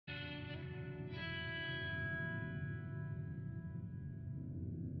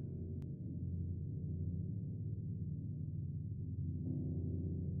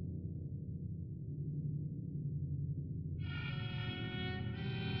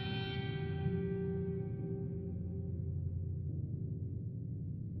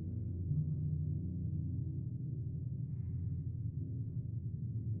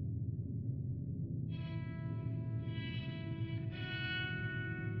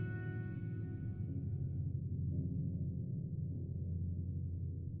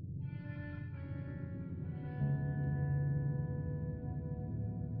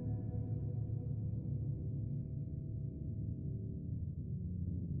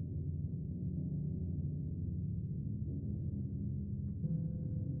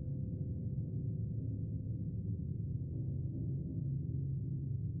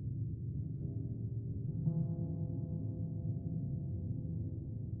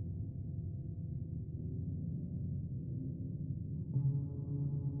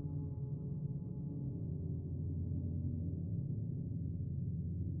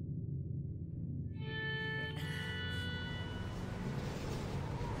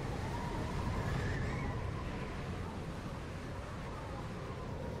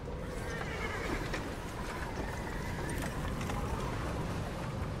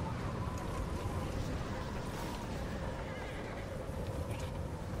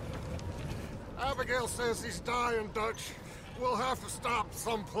Abigail says he's dying, Dutch. We'll have to stop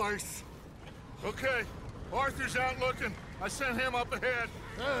someplace. Okay. Arthur's out looking. I sent him up ahead.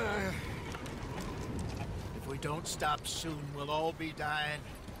 If we don't stop soon, we'll all be dying.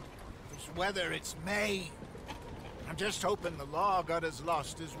 This weather, it's May. I'm just hoping the law got as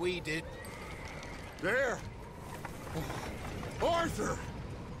lost as we did. There! Arthur!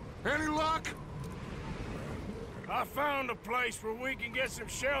 Any luck? I found a place where we can get some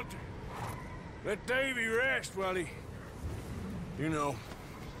shelter. Let Davy rest while he... You know.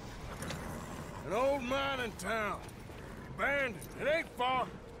 An old mining town. Abandoned. It ain't far.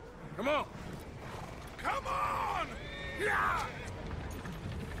 Come on. Come on! Yeah!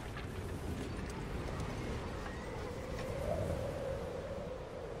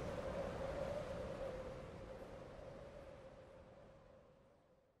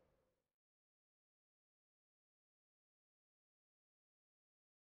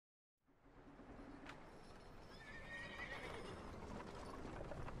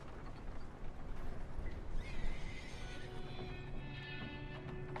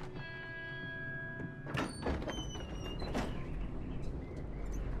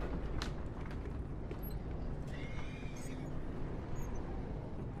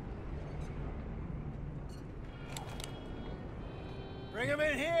 Bring him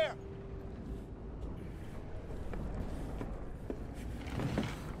in here!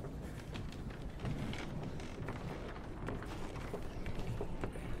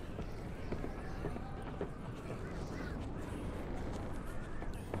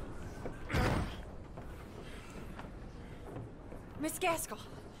 Miss Gaskell,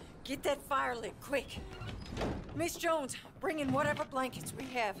 get that fire lit, quick. Miss Jones, bring in whatever blankets we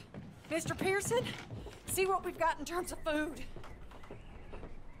have. Mr. Pearson, see what we've got in terms of food.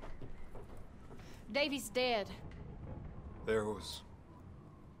 Davy's dead. There was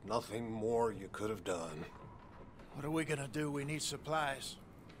nothing more you could have done. What are we gonna do? We need supplies.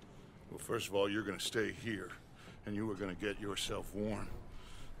 Well, first of all, you're gonna stay here, and you were gonna get yourself warm.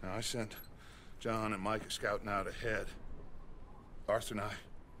 Now, I sent John and Micah scouting out ahead. Arthur and I,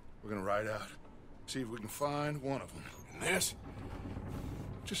 we're gonna ride out, see if we can find one of them. And this,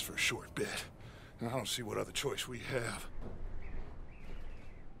 just for a short bit. And I don't see what other choice we have.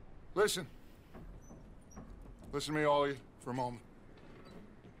 Listen. Listen to me, all of you, for a moment.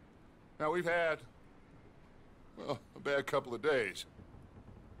 Now, we've had, well, a bad couple of days.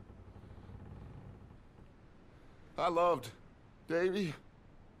 I loved Davy,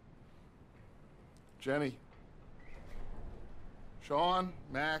 Jenny, Sean,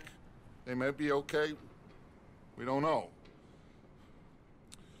 Mac. They may be okay. We don't know.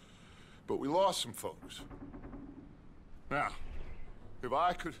 But we lost some folks. Now, if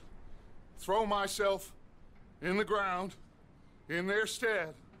I could throw myself in the ground, in their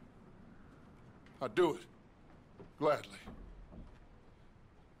stead, I'd do it, gladly.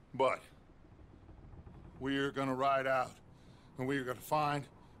 But we are gonna ride out, and we are gonna find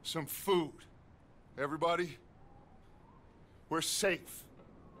some food. Everybody, we're safe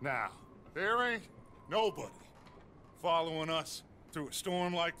now. There ain't nobody following us through a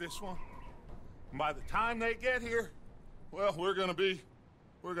storm like this one. And by the time they get here, well, we're gonna be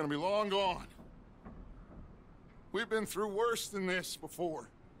long gone. We've been through worse than this before.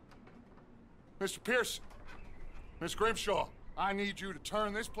 Mr. Pearson, Miss Grimshaw, I need you to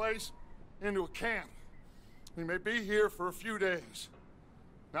turn this place into a camp. We may be here for a few days.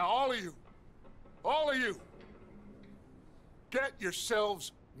 Now, all of you, get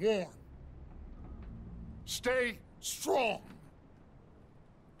yourselves warm. Stay strong.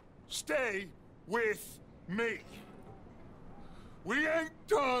 Stay with me. We ain't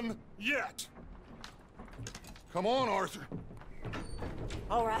done yet. Come on, Arthur.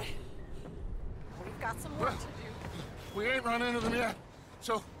 All right. We've got some work to do. We ain't run into them yet,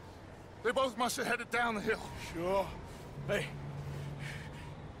 so they both must have headed down the hill. Sure. Hey,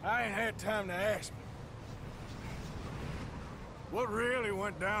 I ain't had time to ask. What really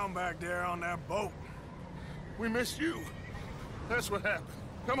went down back there on that boat? We missed you. That's what happened.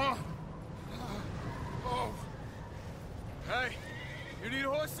 Come on. Oh. Hey, you need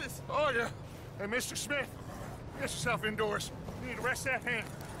horses? Oh, yeah. Hey, Mr. Smith, get yourself indoors. You need to rest that hand.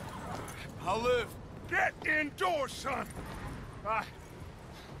 I'll live. Get indoors, son.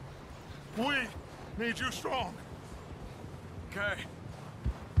 We need you strong. Okay.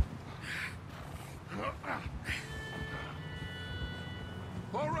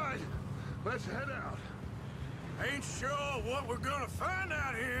 All right, let's head out. Ain't sure what we're gonna find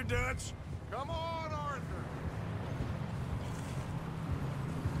out here, Dutch. Come on, Arthur.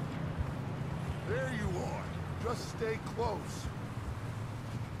 There you are. Just stay close.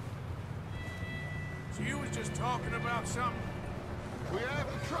 was just talking about something? We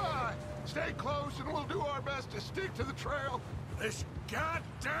have to try. Stay close and we'll do our best to stick to the trail. This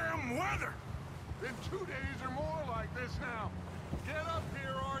goddamn weather! Been 2 days or more like this now. Get up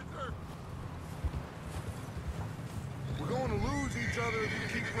here, Arthur. We're going to lose each other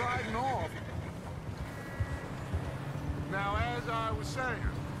if we keep riding off. Now, as I was saying,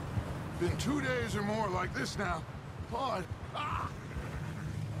 been 2 days or more like this now. Oh,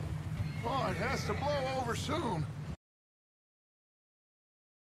 it has to blow over soon.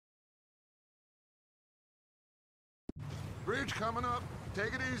 Bridge coming up.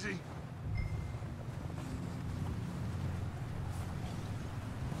 Take it easy.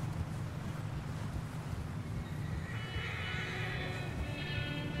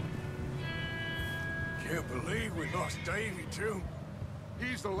 Can't believe we lost Davy, too.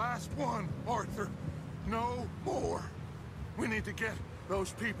 He's the last one, Arthur. No more. We need to get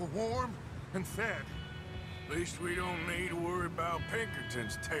those people warm and fed. At least we don't need to worry about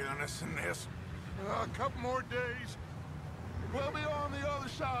Pinkertons tailing us in this. A couple more days. We'll be on the other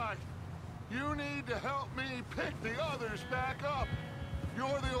side. You need to help me pick the others back up.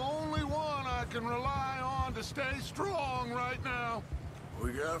 You're the only one I can rely on to stay strong right now.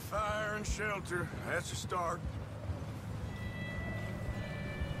 We got fire and shelter. That's a start.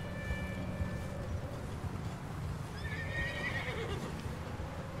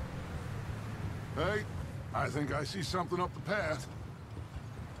 Hey, I think I see something up the path.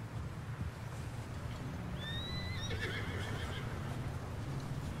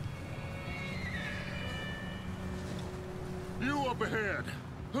 You up ahead.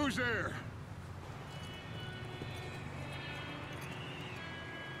 Who's there?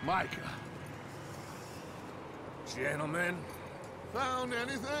 Micah. Gentlemen, Found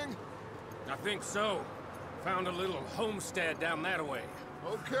anything? I think so. Found a little homestead down that way.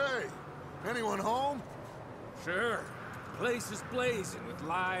 Okay. Anyone home? Sure. Place is blazing with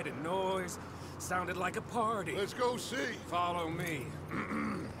light and noise. Sounded like a party. Let's go see. Follow me.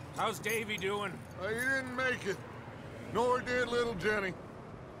 How's Davy doing? He didn't make it. Nor did little Jenny.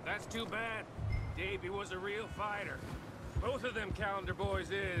 That's too bad. Davy was a real fighter. Both of them Calendar boys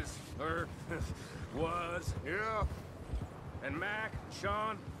is, or was. Yeah, And Mac,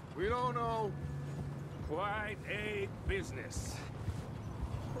 Sean, we don't know. quite a business.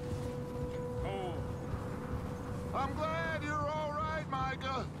 Oh, I'm glad you're all right,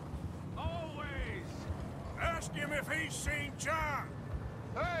 Micah. always! Ask him if he's seen John.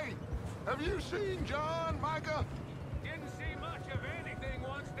 Hey, have you seen John, Micah? Didn't see much of anything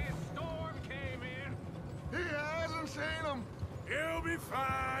once this storm came in. He hasn't seen him. He'll be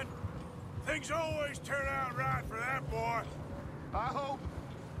fine. Things always turn out right for that boy. I hope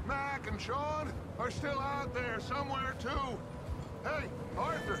Mac and Sean are still out there somewhere, too. Hey,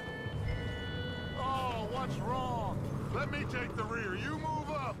 Arthur. Oh, what's wrong? Let me take the rear. You move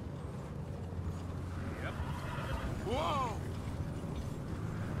up. Yep. Whoa!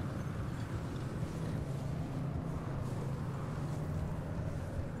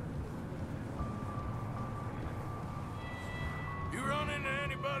 You run into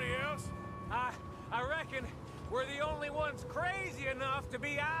anybody else? I reckon we're the only ones crazy enough to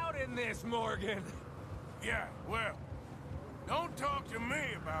be out in this, Morgan. Yeah, well, don't talk to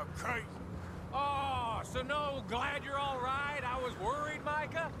me about crazy. Oh, so no, glad you're all right? I was worried,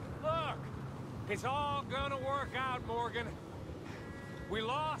 Micah. Look, it's all gonna work out, Morgan. We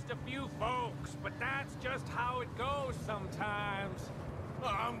lost a few folks, but that's just how it goes sometimes.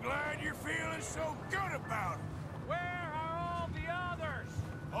 Well, I'm glad you're feeling so good about it. Where are all the others?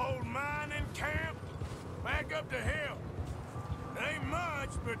 Old mining camp, back up the hill. Ain't much,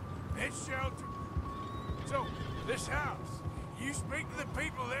 but it's shelter. So, this house, you speak to the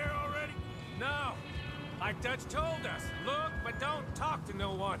people there already? No, like Dutch told us. Look, but don't talk to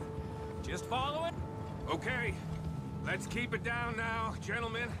no one. Just follow it? Okay, let's keep it down now,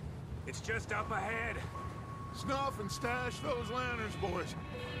 gentlemen. It's just up ahead. Snuff and stash those lanterns, boys.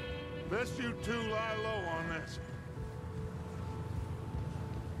 Best you two lie low on this.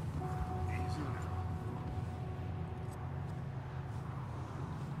 Easy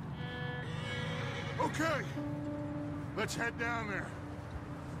now. Okay. Let's head down there.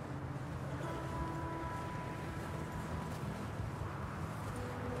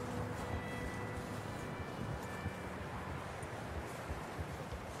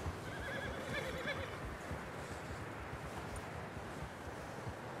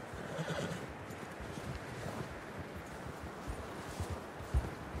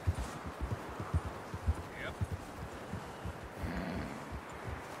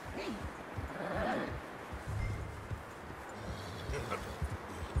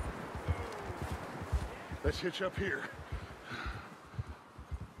 Let's hitch up here.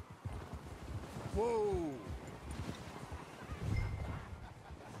 Whoa!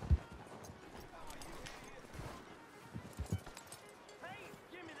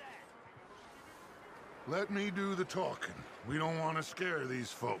 Let me do the talking. We don't want to scare these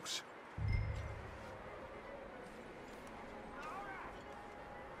folks.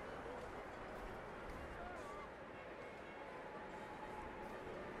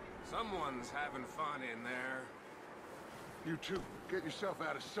 Someone's having fun in there. You two, get yourself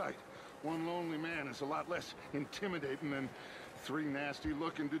out of sight. One lonely man is a lot less intimidating than 3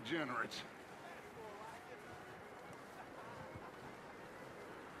 nasty-looking degenerates.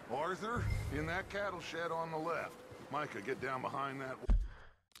 Arthur, in that cattle shed on the left. Micah, get down behind that.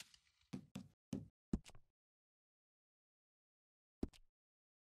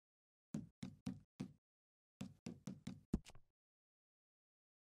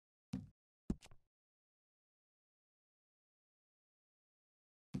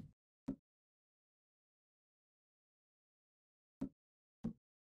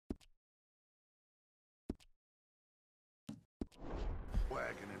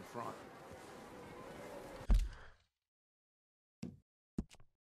 Wagon in front.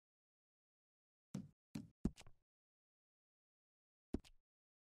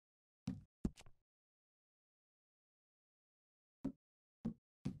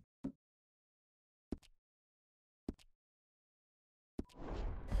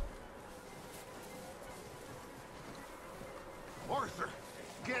 Arthur,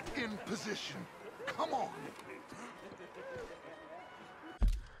 get in position. Come on.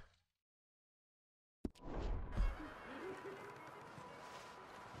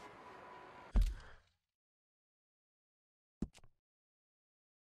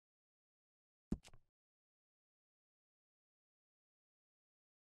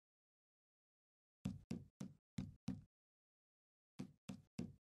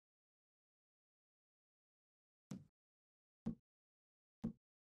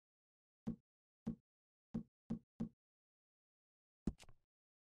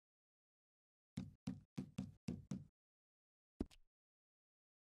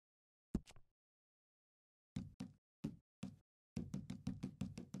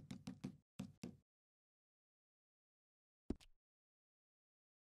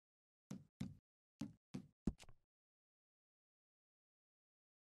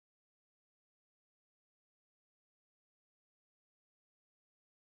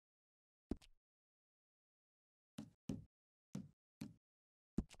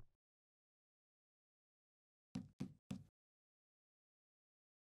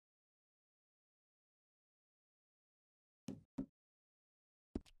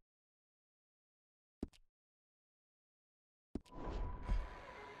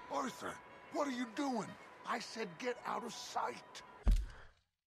 Arthur, what are you doing? I said get out of sight.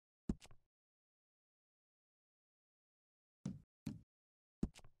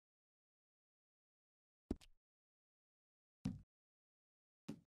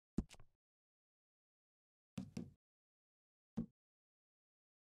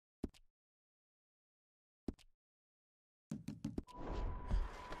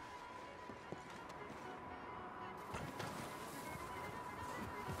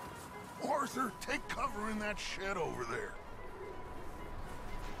 Arthur, take cover in that shed over there.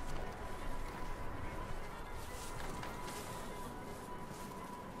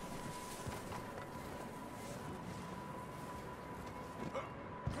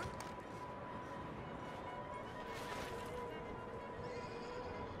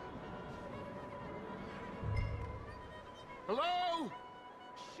 Hello?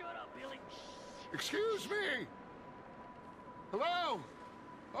 Shut up, Billy. Excuse me. Hello?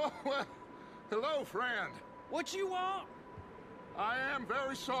 Oh, well, hello, friend. What you want? I am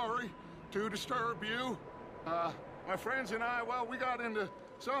very sorry to disturb you. My friends and I, well, we got into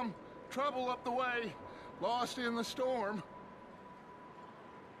some trouble up the way, lost in the storm.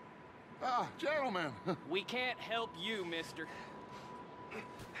 Gentlemen. We can't help you, mister.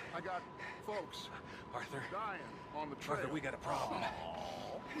 I got folks Arthur. dying on the trail. Arthur, we got a problem.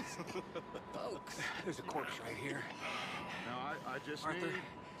 Folks. There's a corpse right here. Now, I just Arthur, need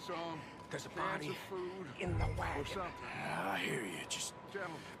some there's a cans body of food in the or wagon. something. I hear you. Just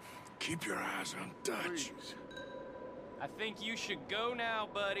Gentlemen, keep your eyes on Dutch. please. I think you should go now,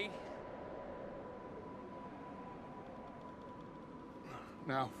 buddy.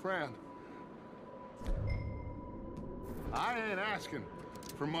 Now, friend, I ain't asking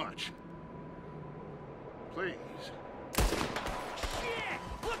for much. Please. Shit!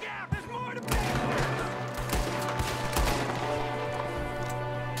 Look out! There's more to pay!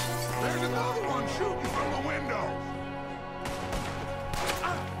 There's another one shooting from the window!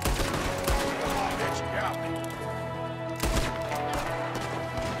 Come on, bitch, get out!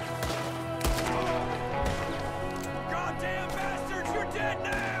 Goddamn bastards, you're dead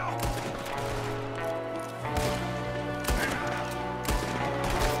now!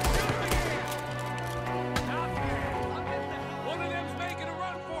 One of them's making a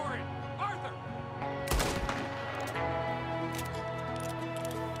run for it! Arthur!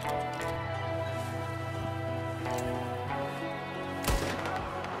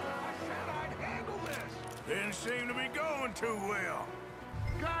 Didn't seem to be going too well.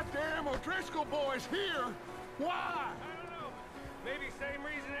 Goddamn O'Driscoll boys here! Why? I don't know. Maybe same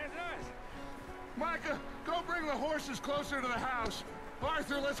reason as us. Micah, go bring the horses closer to the house.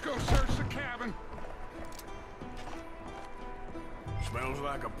 Arthur, let's go search the cabin. Smells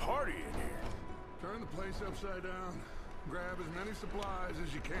like a party in here. Turn the place upside down. Grab as many supplies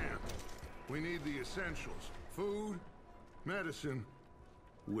as you can. We need the essentials. Food, medicine,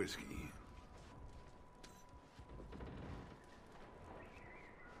 whiskey.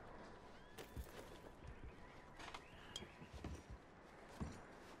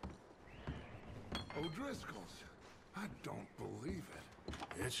 O'Driscoll's. I don't believe it.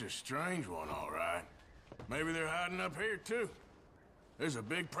 It's a strange one, all right. Maybe they're hiding up here, too. There's a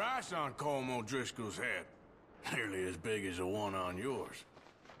big price on Colm O'Driscoll's head. Nearly as big as the one on yours.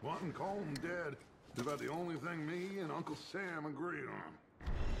 Wanting Colm dead is about the only thing me and Uncle Sam agree on.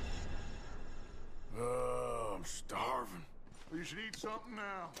 Oh, I'm starving. Well, you should eat something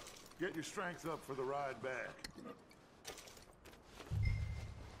now. Get your strength up for the ride back.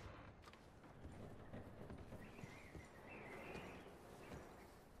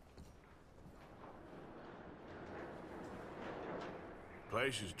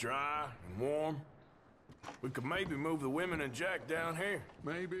 Place is dry and warm. We could maybe move the women and Jack down here.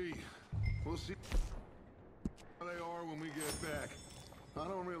 Maybe. We'll see how they are when we get back. I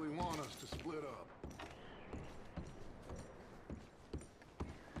don't really want us to split up.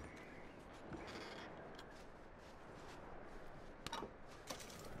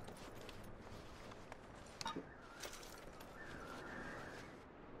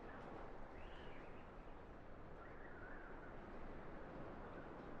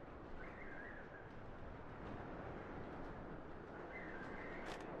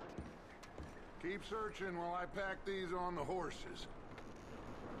 Keep searching while I pack these on the horses.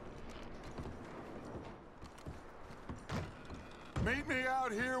 Meet me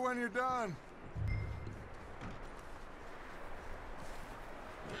out here when you're done.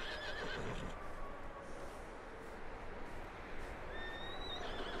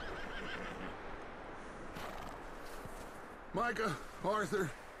 Micah,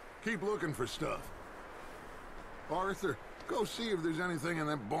 Arthur, keep looking for stuff. Arthur, go see if there's anything in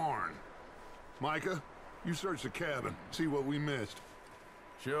that barn. Micah, you search the cabin, see what we missed.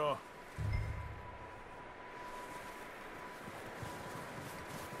 Sure.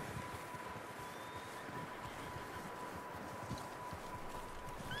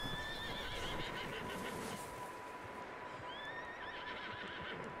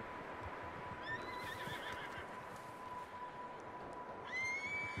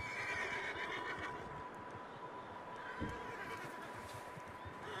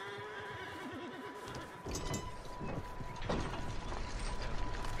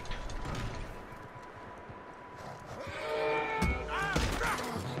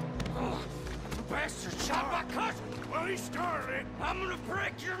 Bastard shot my cousin! Well, he started it. I'm gonna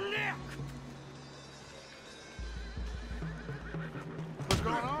break your neck! What's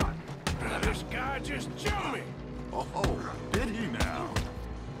going on? This guy just jumped me. Oh, did he now?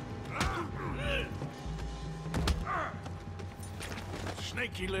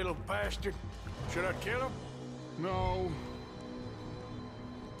 Sneaky little bastard. Should I kill him? No.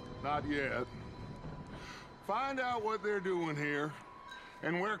 Not yet. Find out what they're doing here,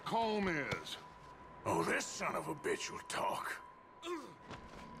 and where Colm is. Oh, this son of a bitch will talk.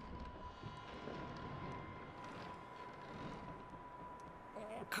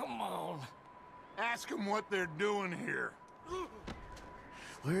 Come on. Ask them what they're doing here.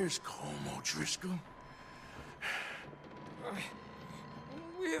 Where's Colm O'Driscoll?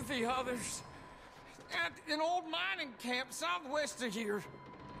 With the others. At an old mining camp southwest of here.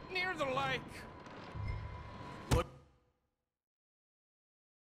 Near the lake. What?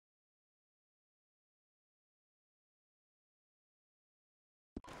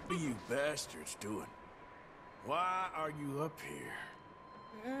 What are you bastards doing? Why are you up here?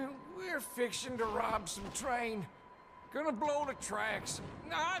 We're fixing to rob some train. Gonna blow the tracks.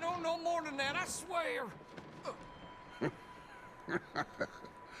 I don't know more than that, I swear.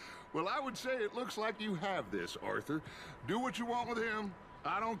 Well, I would say it looks like you have this, Arthur. Do what you want with him.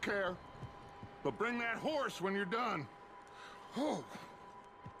 I don't care. But bring that horse when you're done. Oh.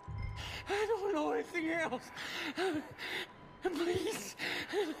 I don't know anything else. Please.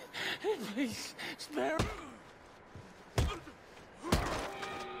 Please, spare me.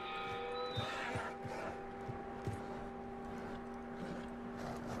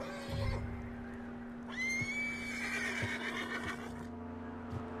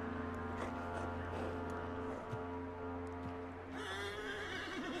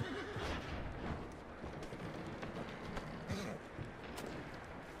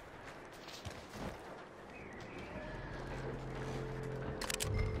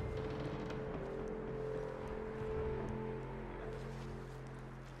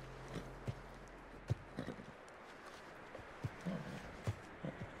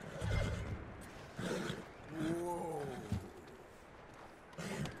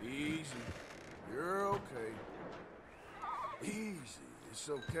 It's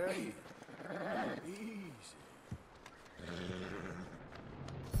okay. Easy.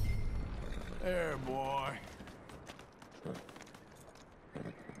 There, boy.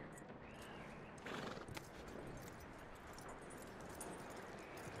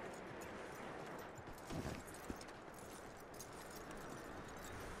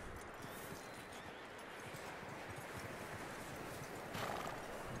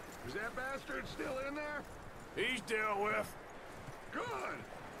 Is that bastard still in there? He's dealt with. Good.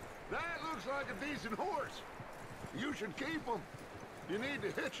 That looks like a decent horse. You should keep him. You need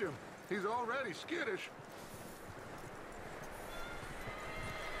to hitch him. He's already skittish.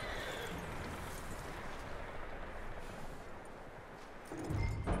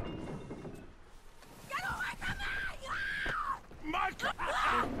 Get away from me! Micah!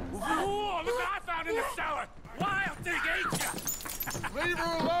 Whoa, look what I found in the cellar! Wild thing, ain't ya? Leave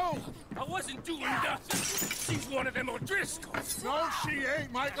her alone! I wasn't doing nothing. She's one of them O'Driscolls. No, she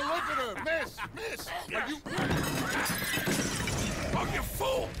ain't, Micah. Look at her. Miss! Are you... Oh, you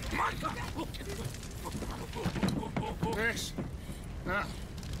fool! Micah! Miss, now,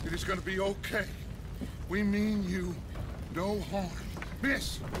 it is gonna be okay. We mean you no harm.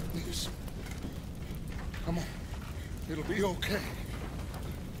 Miss! Come on. It'll be okay.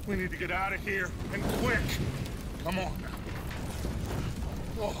 We need to get out of here, and quick. Come on now.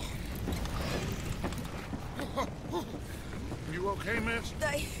 Oh. You okay, miss?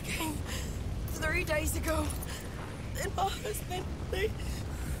 They came 3 days ago. And my husband,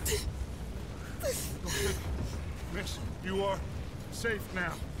 Miss, you are safe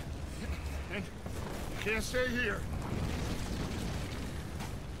now. And you can't stay here.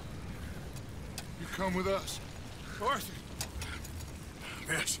 You come with us. Arthur!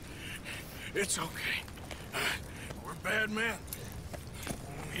 Miss, it's okay. We're bad men.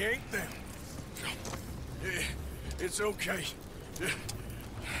 We ain't them. It's okay.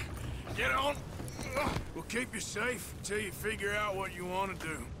 Get on. We'll keep you safe until you figure out what you want to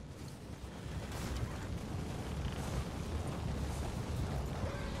do.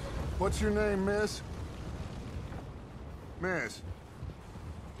 What's your name, miss? Miss?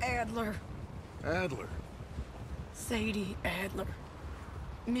 Adler. Adler. Sadie Adler.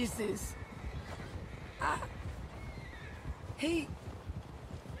 Mrs. He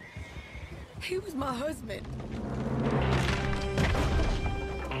was my husband.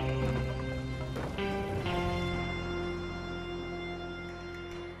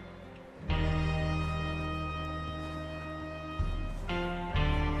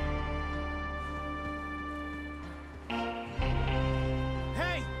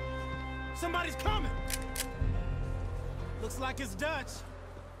 Hey! Somebody's coming! Looks like it's Dutch.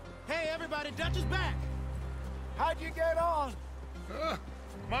 Hey, everybody, Dutch is back! How'd you get on?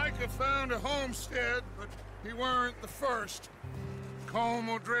 Micah found a homestead, but he weren't the first. Colm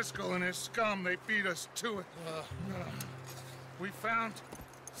O'Driscoll and his scum, they beat us to it. We found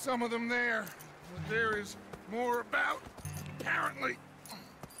some of them there, but there is more about, apparently.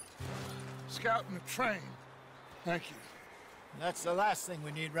 Scouting the train. Thank you. That's the last thing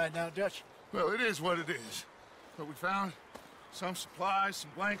we need right now, Dutch. Well, it is what it is. But we found some supplies,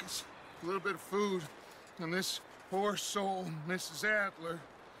 some blankets, a little bit of food, and this poor soul, Mrs. Adler,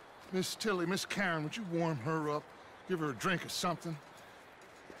 Miss Tilly, Miss Karen, would you warm her up? Give her a drink or something?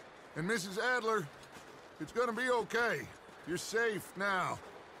 And Mrs. Adler, it's gonna be okay. You're safe now.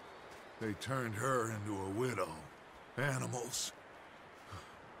 They turned her into a widow. Animals.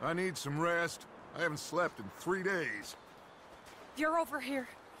 I need some rest. I haven't slept in 3 days. You're over here.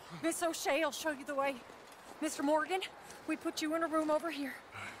 Miss O'Shea will show you the way. Mr. Morgan, we put you in a room over here.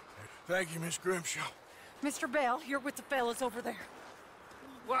 Thank you, Miss Grimshaw. Mr. Bell, you're with the fellas over there.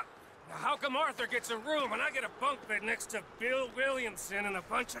 What? come Arthur gets a room and I get a bunk bed next to Bill Williamson and a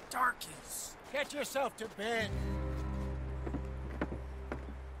bunch of darkies? Get yourself to bed.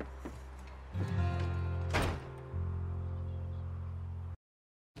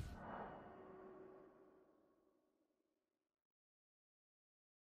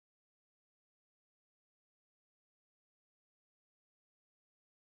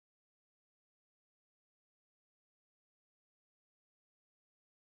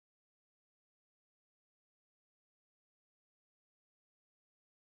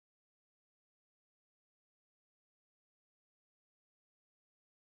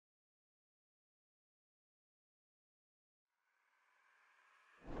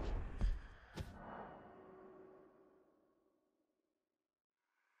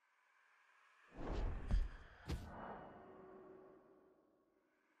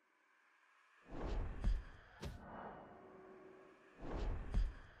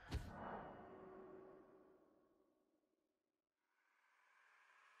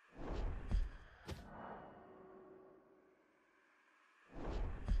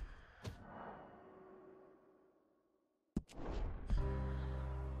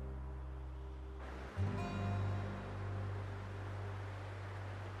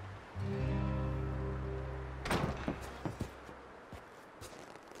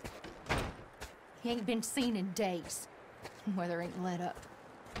 He ain't been seen in days. Weather ain't let up.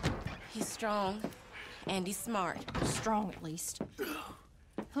 He's strong, and he's smart. Strong, at least.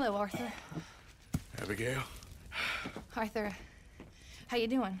 Hello, Arthur. Abigail? Arthur, how you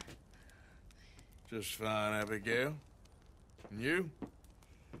doing? Just fine, Abigail. And you?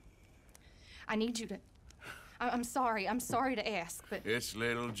 I need you to... I'm sorry to ask, but... It's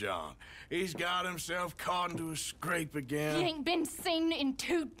little John. He's got himself caught into a scrape again. He ain't been seen in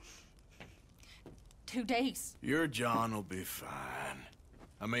two days. Your John will be fine.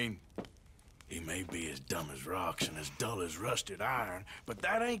 I mean, he may be as dumb as rocks and as dull as rusted iron, but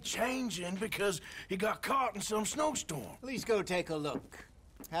that ain't changing because he got caught in some snowstorm. Please go take a look.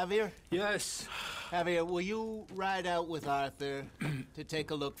 Javier? Yes. Javier, will you ride out with Arthur to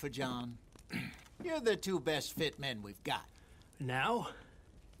take a look for John? You're the two best fit men we've got. Now?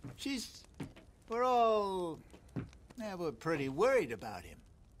 We're pretty worried about him.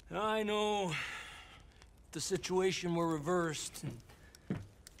 I know. If the situation were reversed,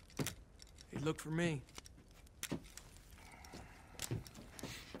 he'd look for me.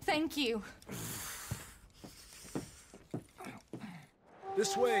 Thank you.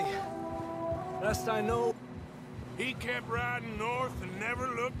 This way. Last I know, He kept riding north and never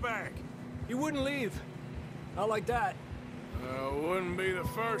looked back. he wouldn't leave. Not like that. Wouldn't be the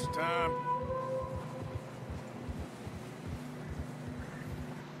first time.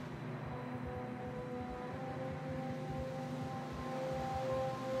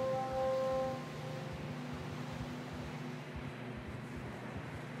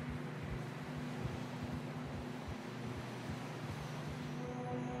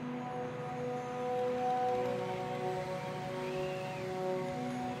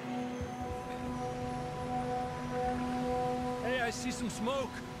 Hey, I see some smoke.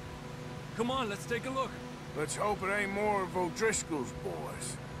 Come on, let's take a look. Let's hope it ain't more of O'Driscoll's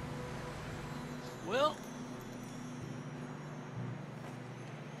boys. Well,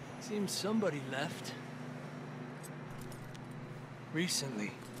 seems somebody left.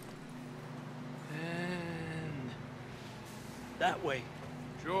 Recently. And that way.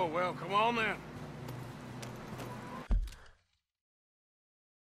 Sure, well, come on then.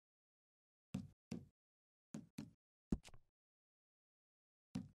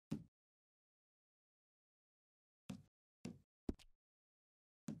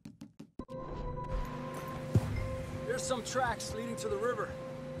 There's some tracks leading to the river.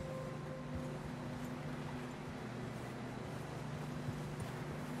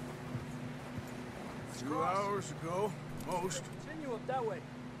 2 hours ago, most. Continue up that way.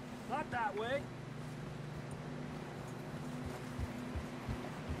 Not that way.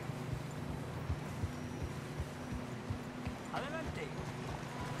 Adelante.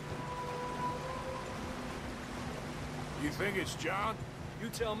 You think it's John? You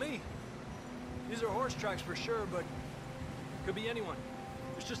tell me. These are horse tracks for sure, but could be anyone.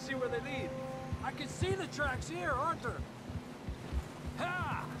 Let's just see where they lead. I can see the tracks here, Arthur.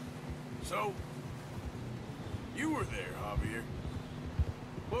 Ha! So, you were there, Javier.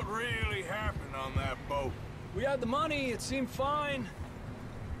 What really happened on that boat? We had the money, it seemed fine.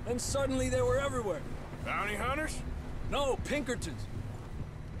 Then suddenly they were everywhere. Bounty hunters? No, Pinkertons.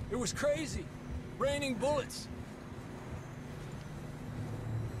 It was crazy. Raining bullets.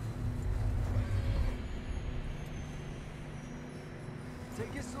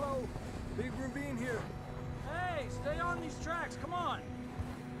 Take it slow. Big ravine here. Hey, stay on these tracks, come on!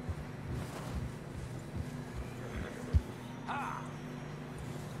 Ha!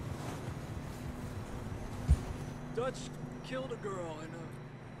 Dutch killed a girl in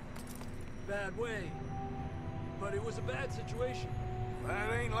a bad way. But it was a bad situation.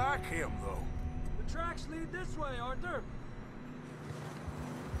 That ain't like him, though. The tracks lead this way, Arthur.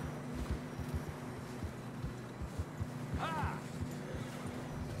 Ha!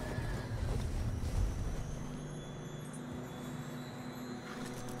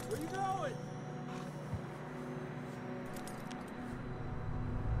 Where you going?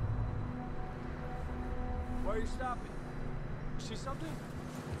 Why are you stopping? See something?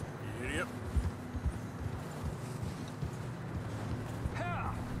 Idiot.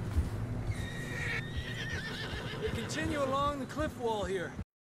 Ha! We continue along the cliff wall here.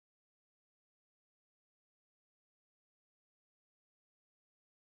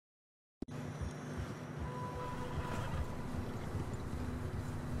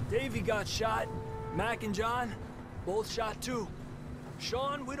 Davey got shot. Mac and John, both shot too.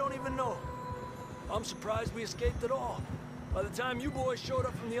 Sean, we don't even know. I'm surprised we escaped at all. By the time you boys showed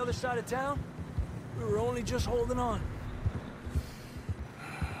up from the other side of town, we were only just holding on.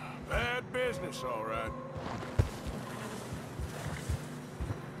 Bad business, all right.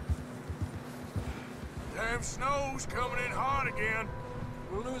 Damn snow's coming in hard again.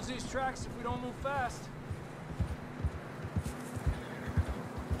 We'll lose these tracks if we don't move fast.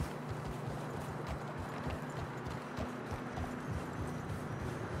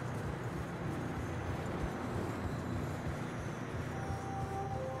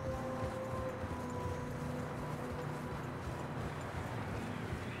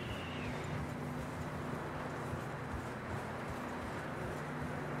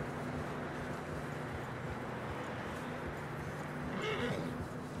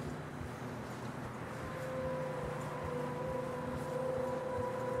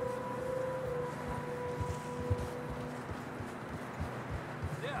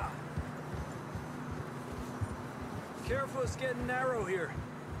 Careful, it's getting narrow here.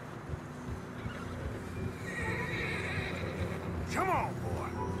 Come on, boy.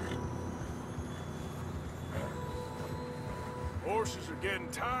 Horses are getting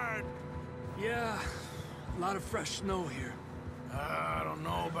tired. Yeah, a lot of fresh snow here. I don't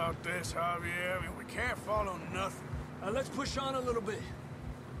know about this, Javier. I mean, we can't follow nothing. Let's push on a little bit.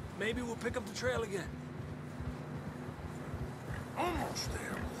 Maybe we'll pick up the trail again. Almost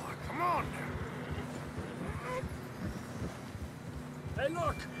there, boy. Come on now. Hey,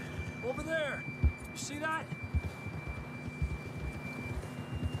 look! Over there! You see that?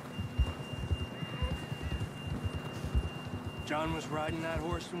 John was riding that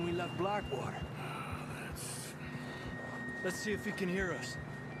horse when we left Blackwater. Let's see if he can hear us.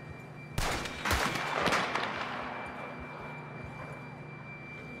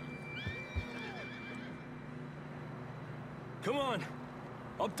 Come on!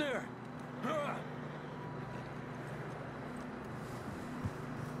 Up there!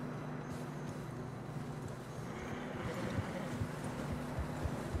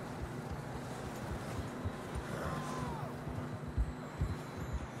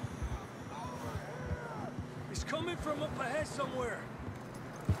 He's coming from up ahead somewhere.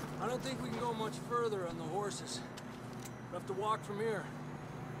 I don't think we can go much further on the horses. We'll have to walk from here.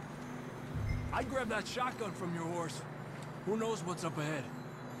 I'd grab that shotgun from your horse. Who knows what's up ahead?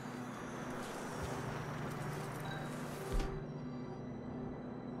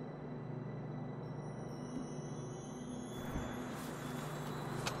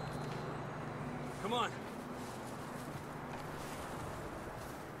 Come on.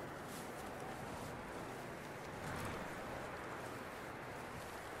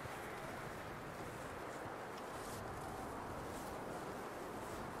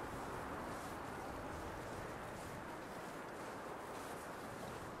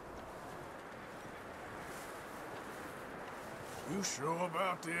 You sure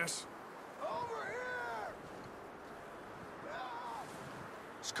about this? Over here!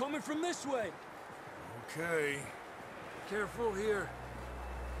 It's coming from this way. Okay. Careful here.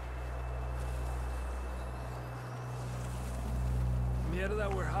 Mierda,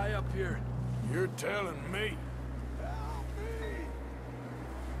 that we're high up here. You're telling me. Help me!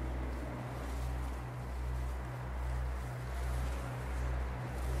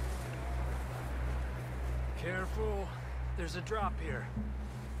 Careful. There's a drop here.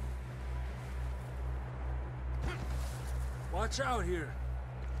 Watch out here.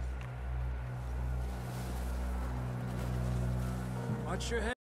 Watch your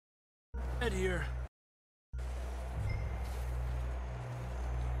head here.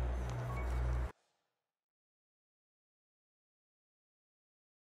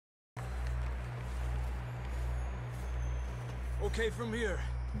 okay from here.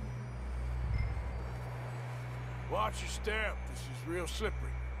 Watch your step. This is real slippery.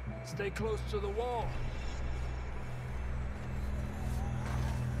 Stay close to the wall.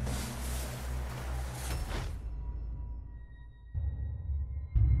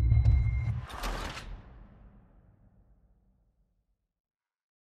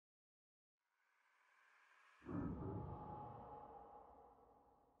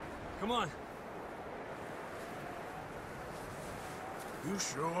 Come on. You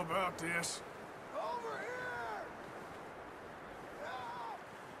sure about this? Over here!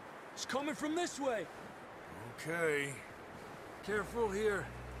 It's coming from this way. Okay. Careful here.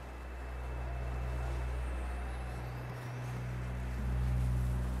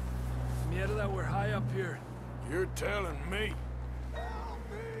 Mierda, that we're high up here. You're telling me. Help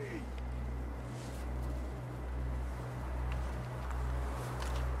me!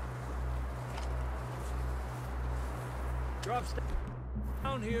 Drop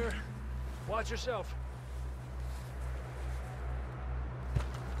down here. Watch yourself.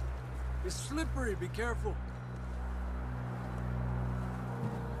 It's slippery, be careful.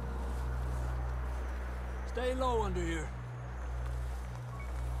 Stay low under here.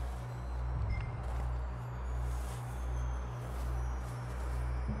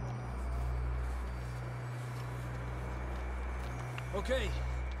 Okay,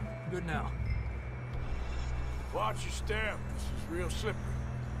 good now. Watch your step. This is real slippery.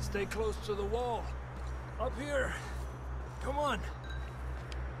 Stay close to the wall. Up here. Come on.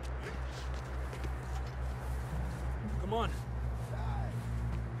 Come on.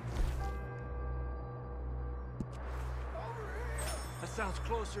 That sounds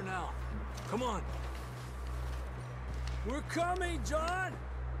closer now. Come on. We're coming, John!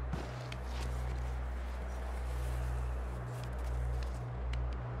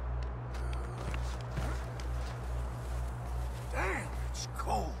 Damn, it's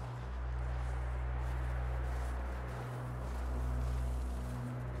cold.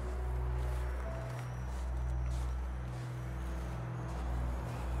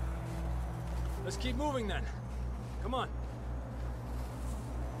 Let's keep moving then. Come on.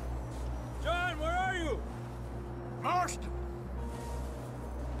 John, where are you? Marston!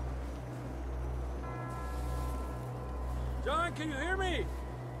 John, can you hear me?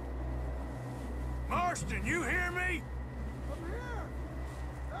 Marston, you hear me? Over here!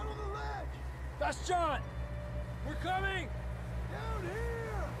 Out on the ledge! That's John! We're coming! Down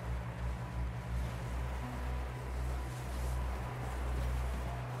here!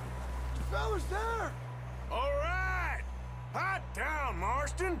 The fella's there! All right! Hot down,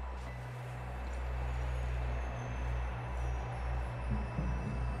 Marston!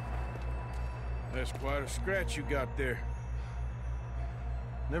 That's quite a scratch you got there.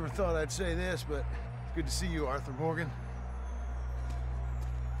 Never thought I'd say this, but it's good to see you, Arthur Morgan.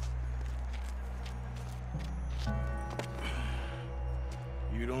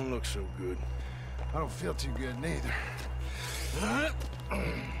 You don't look so good. I don't feel too good, neither.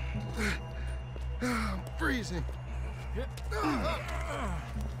 I'm freezing.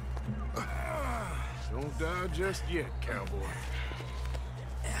 Don't die just yet, cowboy.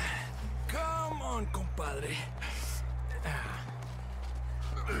 Come on, compadre.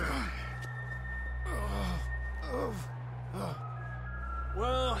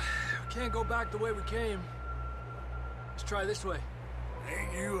 Well, we can't go back the way we came. Let's try this way.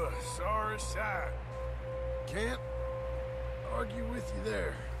 Ain't you a sorry sight? Can't argue with you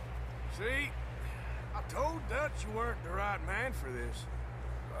there. See? I told Dutch you weren't the right man for this.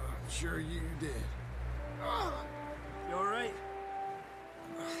 I'm sure you did. You all right?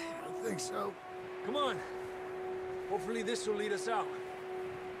 I don't think so. Come on. Hopefully this will lead us out.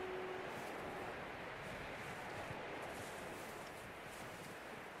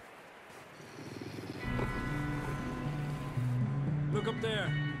 Look up there.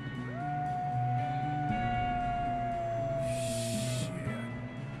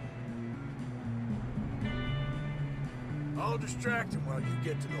 I'll distract him while you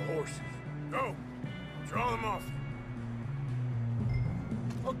get to the horses. Go! Draw them off.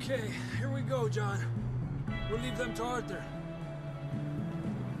 Okay, here we go, John. We'll leave them to Arthur.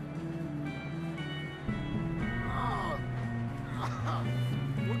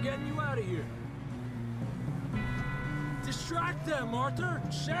 We're getting you out of here. Distract them, Arthur!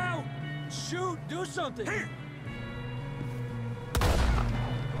 Shout! Shoot! Do something! Here!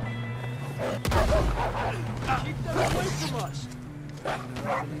 Keep them away from us!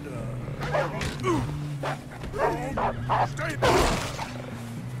 Stay there!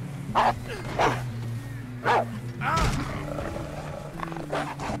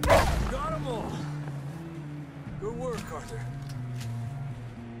 Got them all! Good work, Arthur.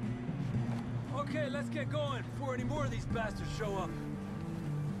 Let's get going before any more of these bastards show up.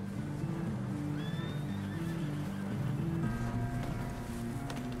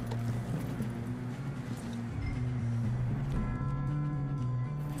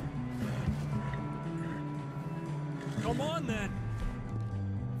 Come on, then.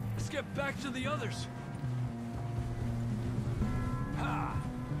 Let's get back to the others. Ha!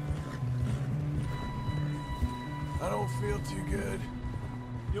 I don't feel too good.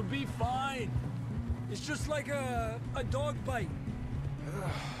 You'll be fine. It's just like a dog bite.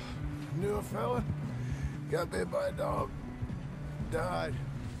 Knew a fella, got bit by a dog, died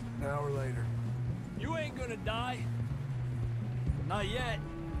an hour later. You ain't gonna die. Not yet.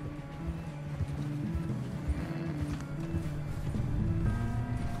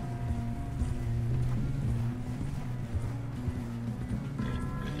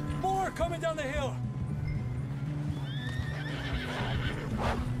 More coming down the hill.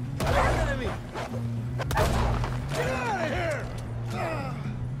 Enemy! Get out of here!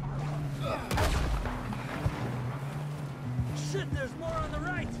 Shit, there's more on the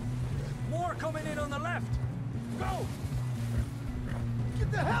right. More coming in on the left. Go!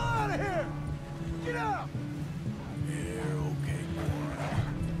 Get the hell out of here! Get out! You're okay,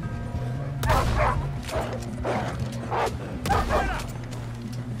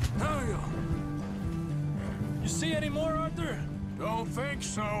 There we go. You see any more, Arthur? Don't think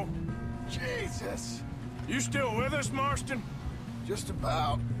so. Jesus! You still with us, Marston? Just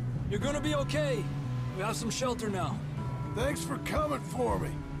about. You're gonna be okay. We have some shelter now. Thanks for coming for me.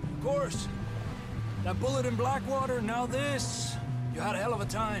 Of course. That bullet in Blackwater, now this. You had a hell of a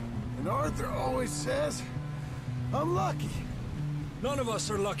time. And Arthur always says, I'm lucky. None of us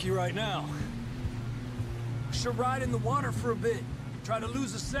are lucky right now. We should ride in the water for a bit. Try to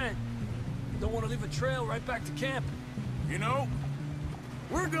lose a scent. Don't want to leave a trail right back to camp. You know,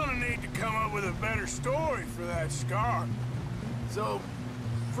 we're gonna need to come up with a better story for that scar. So,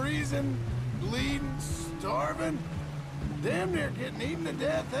 freezing, bleeding, starving, damn near getting eaten to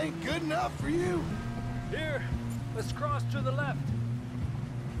death ain't good enough for you. Here, let's cross to the left.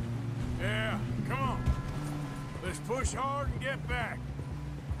 Yeah, come on. Let's push hard and get back.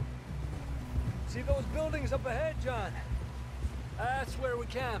 See those buildings up ahead, John? That's where we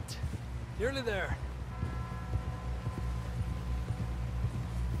camped. Nearly there.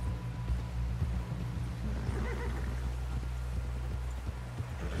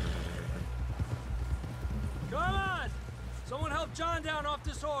 Come on! Someone help John down off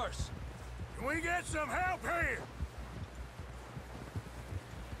this horse. Can we get some help here?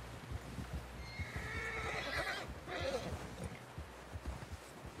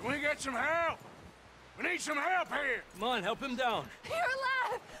 Can we get some help? We need some help here! Come on, help him down. You're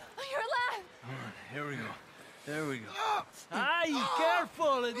alive! You're alive! All right, here we go. There we go. Ay,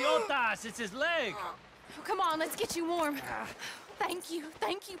 careful, idiotas! It's his leg! Oh, come on, let's get you warm. Thank you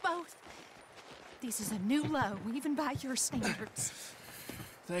both. This is a new low, even by your standards.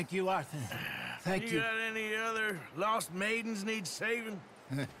 Thank you, Arthur. Thank you. got any other lost maidens need saving?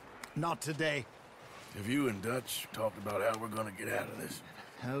 Not today. Have you and Dutch talked about how we're gonna get out of this?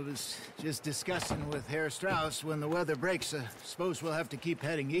 I was just discussing with Herr Strauss when the weather breaks. Suppose we'll have to keep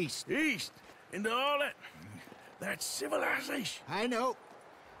heading east. East? Into all that civilization? I know.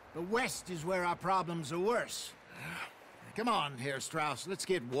 The west is where our problems are worse. Come on, Herr Strauss, let's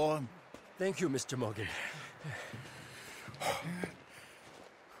get warm. Thank you, Mr. Morgan.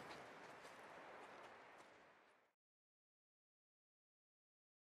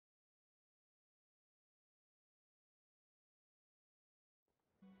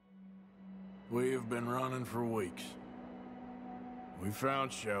 We have been running for weeks. We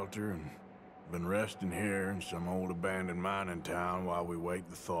found shelter and been resting here in some old abandoned mining town while we wait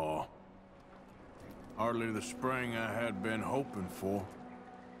the thaw. Hardly the spring I had been hoping for.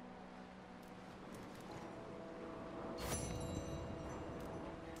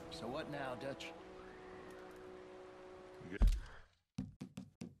 So what now, Dutch?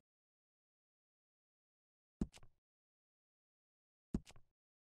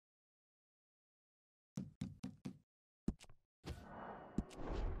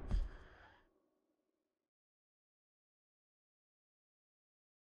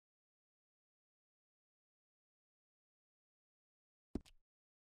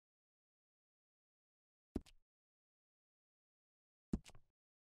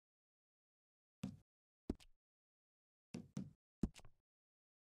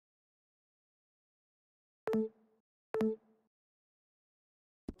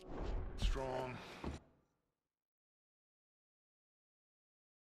 Strong.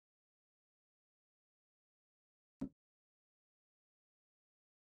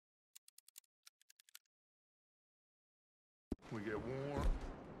 We get warm.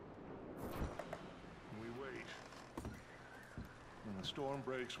 We wait. When the storm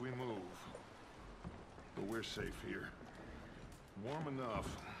breaks, we move. But we're safe here. Warm enough.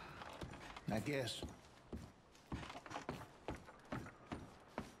 I guess.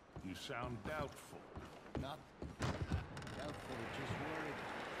 You sound doubtful. Not doubtful, just worried.